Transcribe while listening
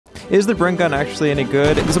is the Bren gun actually any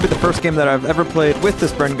good? This will be the first game that I've ever played with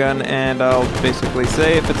this Bren gun, and I'll basically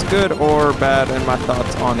say if it's good or bad and my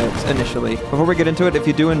thoughts on it initially. Before we get into it, if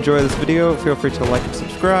you do enjoy this video, feel free to like and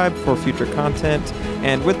subscribe for future content.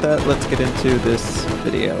 And with that, let's get into this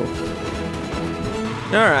video.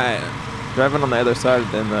 Alright, driving on the other side,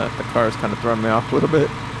 then the car is kind of throwing me off a little bit.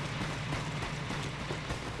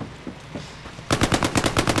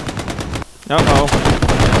 Uh-oh.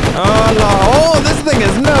 Oh, no. Oh, this thing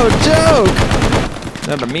is no joke!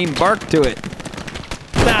 Got a mean bark to it.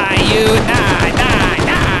 Die, you! Die, die,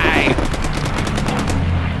 die!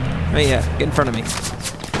 Oh, yeah, get in front of me.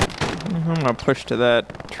 I'm gonna push to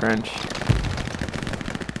that trench.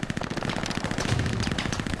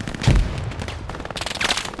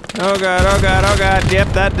 Oh god, oh god, oh god. Yep,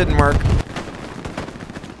 that didn't work.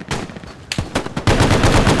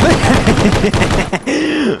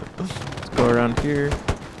 Let's go around here.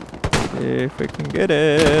 See if we can get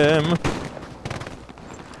him.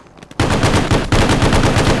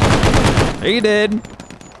 He did.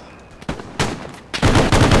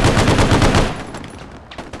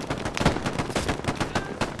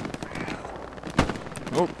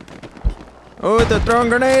 Oh. Oh, they're throwing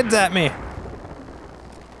grenades at me.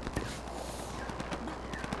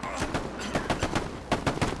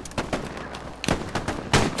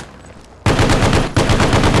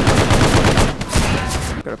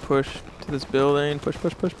 Gotta push to this building. Push,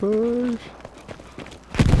 push, push, push.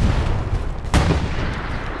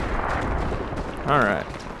 Alright.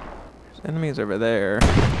 There's enemies over there.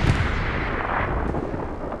 Just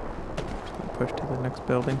gonna push to the next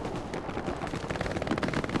building.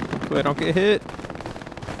 Hopefully I don't get hit.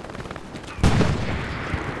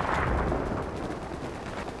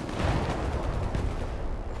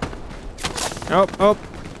 Oh, oh.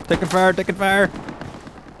 Taking fire, taking fire.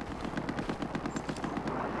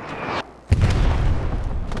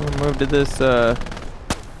 We'll move to this, Ow!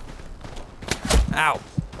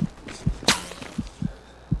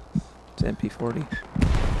 It's MP40.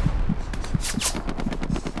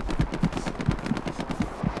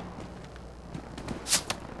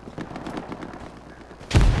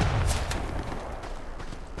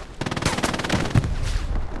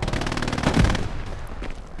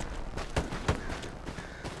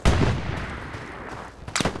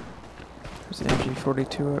 There's an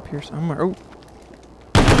MG42 up here somewhere. Oh!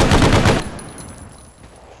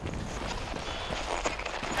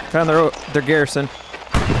 Found their garrison.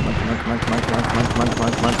 Come on!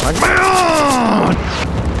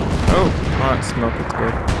 Oh, hot smoke, it's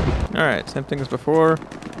good. Alright, same thing as before.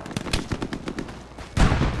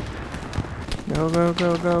 Go, go,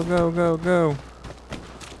 go, go, go, go, go.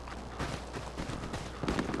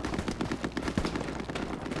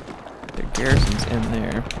 The garrison's in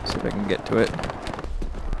there. See if I can get to it.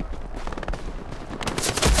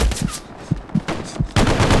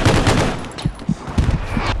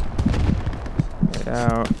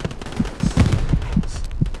 Out.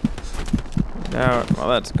 Out. While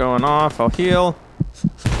that's going off, I'll heal.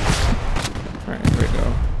 Alright, here we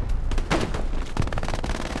go.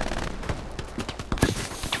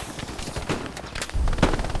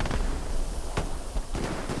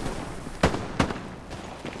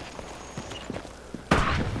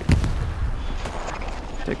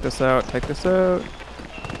 Take this out, take this out.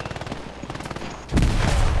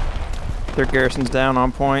 Their garrison's down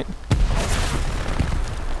on point.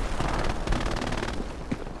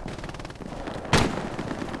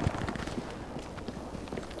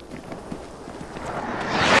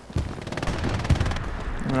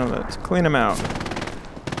 Well, let's clean them out.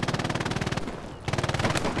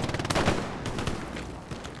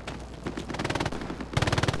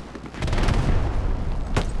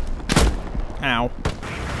 Ow.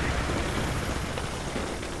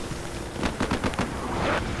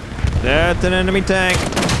 That's an enemy tank.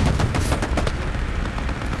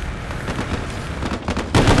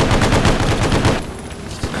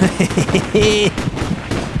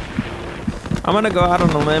 I'm gonna go out on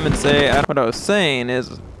a limb and say, what I was saying is,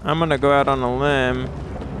 I'm gonna go out on a limb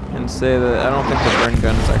and say that I don't think the Bren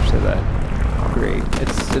gun is actually that great.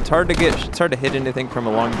 It's hard to hit anything from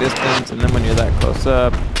a long distance, and then when you're that close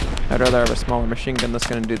up, I'd rather have a smaller machine gun that's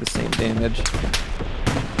gonna do the same damage,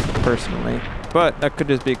 personally. But that could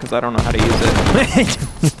just be because I don't know how to use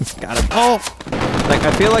it. Got him. Oh! Like,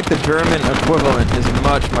 I feel like the German equivalent is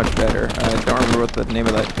much, much better. I don't remember what the name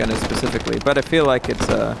of that gun is specifically, but I feel like it's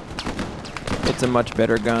a much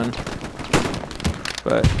better gun.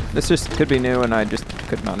 But this just could be new, and I just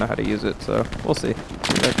could not know how to use it, so we'll see.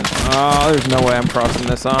 Oh, there's no way I'm crossing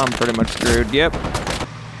this. I'm pretty much screwed. Yep.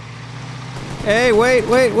 Hey, wait.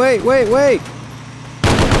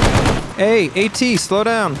 Hey, AT, slow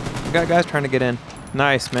down. We got guys trying to get in.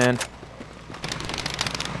 Nice, man.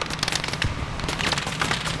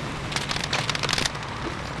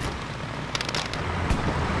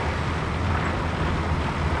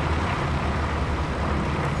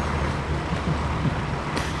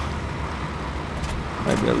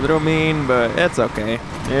 Might be a little mean, but it's okay.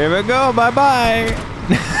 Here we go. Bye-bye.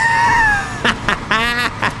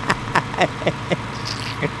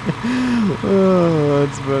 Oh,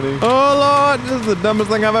 that's funny. Oh, Lord. This is the dumbest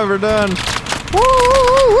thing I've ever done. Woo,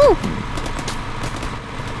 woo, woo.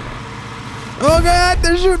 Oh, God.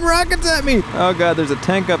 They're shooting rockets at me. Oh, God. There's a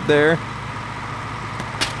tank up there.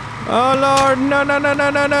 Oh, Lord. No, no, no, no,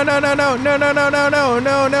 no, no, no, no, no, no, no, no, no, no,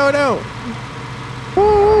 no, no, no.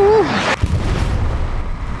 Woo.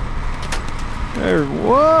 There.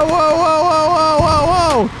 Whoa, whoa, whoa, whoa, whoa, whoa,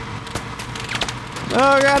 whoa.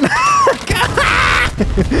 Oh, God.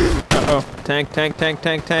 Uh-oh. Tank, tank, tank,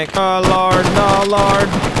 tank, tank. Oh, Lord. No, Lord.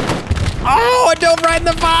 Oh, I dove right in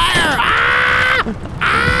the fire. Ah!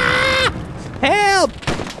 Ah! Help.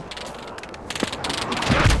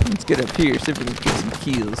 Let's get up here, see if we can get some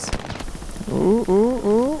kills. Ooh, ooh,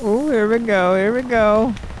 ooh, ooh. Here we go. Here we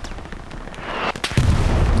go.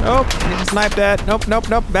 Oh, getting sniped at. Nope, nope,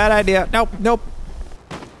 nope. Bad idea. Nope, nope.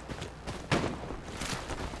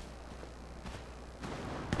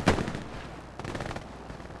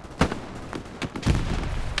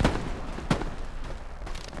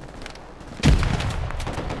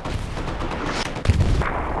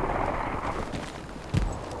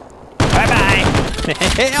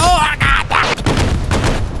 Oh, I got that!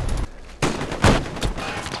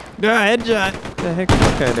 Yeah, headshot. What the heck is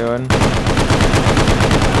this guy doing?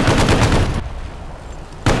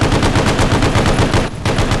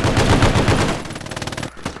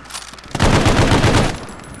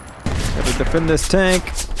 Gotta defend this tank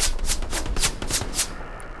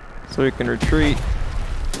so we can retreat.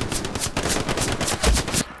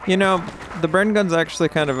 You know, the Bren gun's actually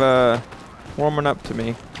kind of warming up to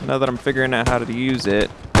me now that I'm figuring out how to use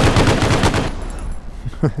it.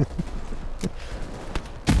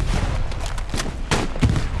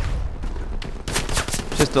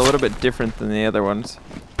 Just a little bit different than the other ones.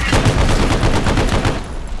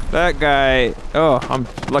 That guy, oh, I'm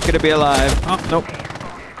lucky to be alive. Oh, nope.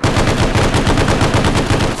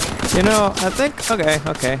 You know, I think, okay,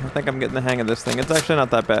 I think I'm getting the hang of this thing. It's actually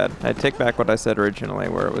not that bad. I take back what I said originally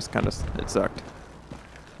where it was kind of, it sucked.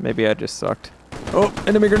 Maybe I just sucked. Oh,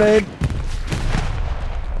 enemy grenade!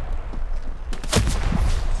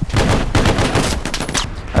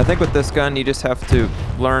 I think with this gun, you just have to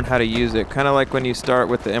learn how to use it. Kind of like when you start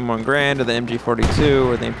with the M1 Garand or the MG42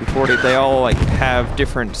 or the MP40, they all like have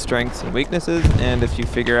different strengths and weaknesses, and if you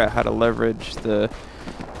figure out how to leverage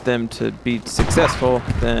them to be successful,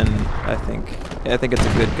 then I think it's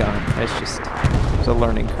a good gun. It's just, there's a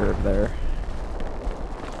learning curve there.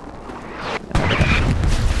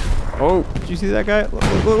 Oh, did you see that guy? Look,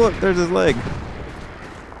 look, look, there's his leg.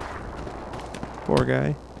 Poor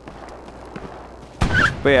guy.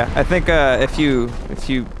 But yeah, I think if you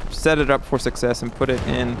set it up for success and put it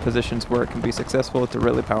in positions where it can be successful, it's a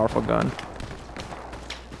really powerful gun.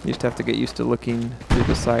 You just have to get used to looking through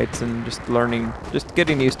the sights and just learning, just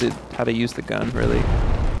getting used to how to use the gun, really.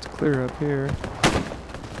 It's clear up here.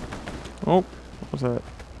 Oh, what was that?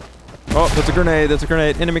 Oh, that's a grenade, that's a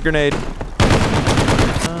grenade, enemy grenade.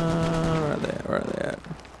 Where are they at?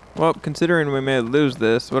 Well, considering we may lose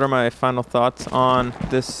this, what are my final thoughts on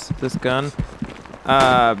this gun?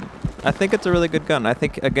 I think it's a really good gun. I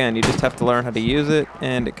think, again, you just have to learn how to use it,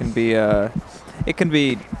 and it can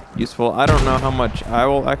be useful. I don't know how much I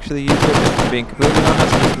will actually use it, if I'm being completely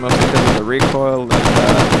honest, mostly because of the recoil.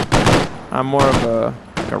 I'm more of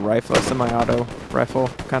a rifle, a semi-auto rifle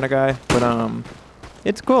kind of guy. But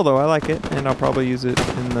it's cool though. I like it, and I'll probably use it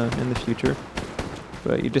in the future.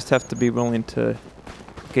 But you just have to be willing to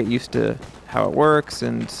get used to how it works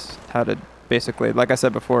and how to basically, like I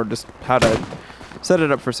said before, just how to set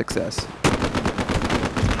it up for success.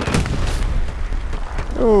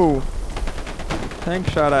 Oh, tank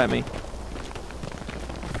shot at me.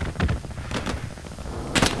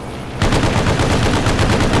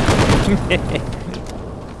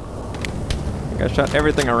 I shot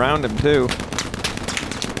everything around him too.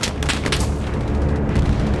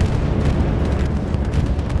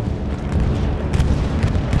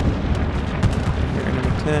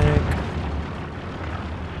 Tank.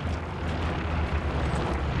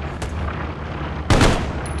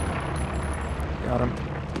 Got him.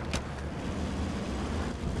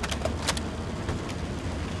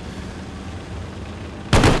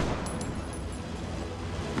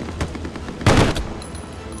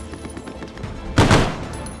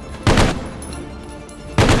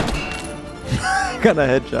 Got a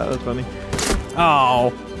headshot. That's funny.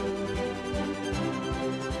 Oh.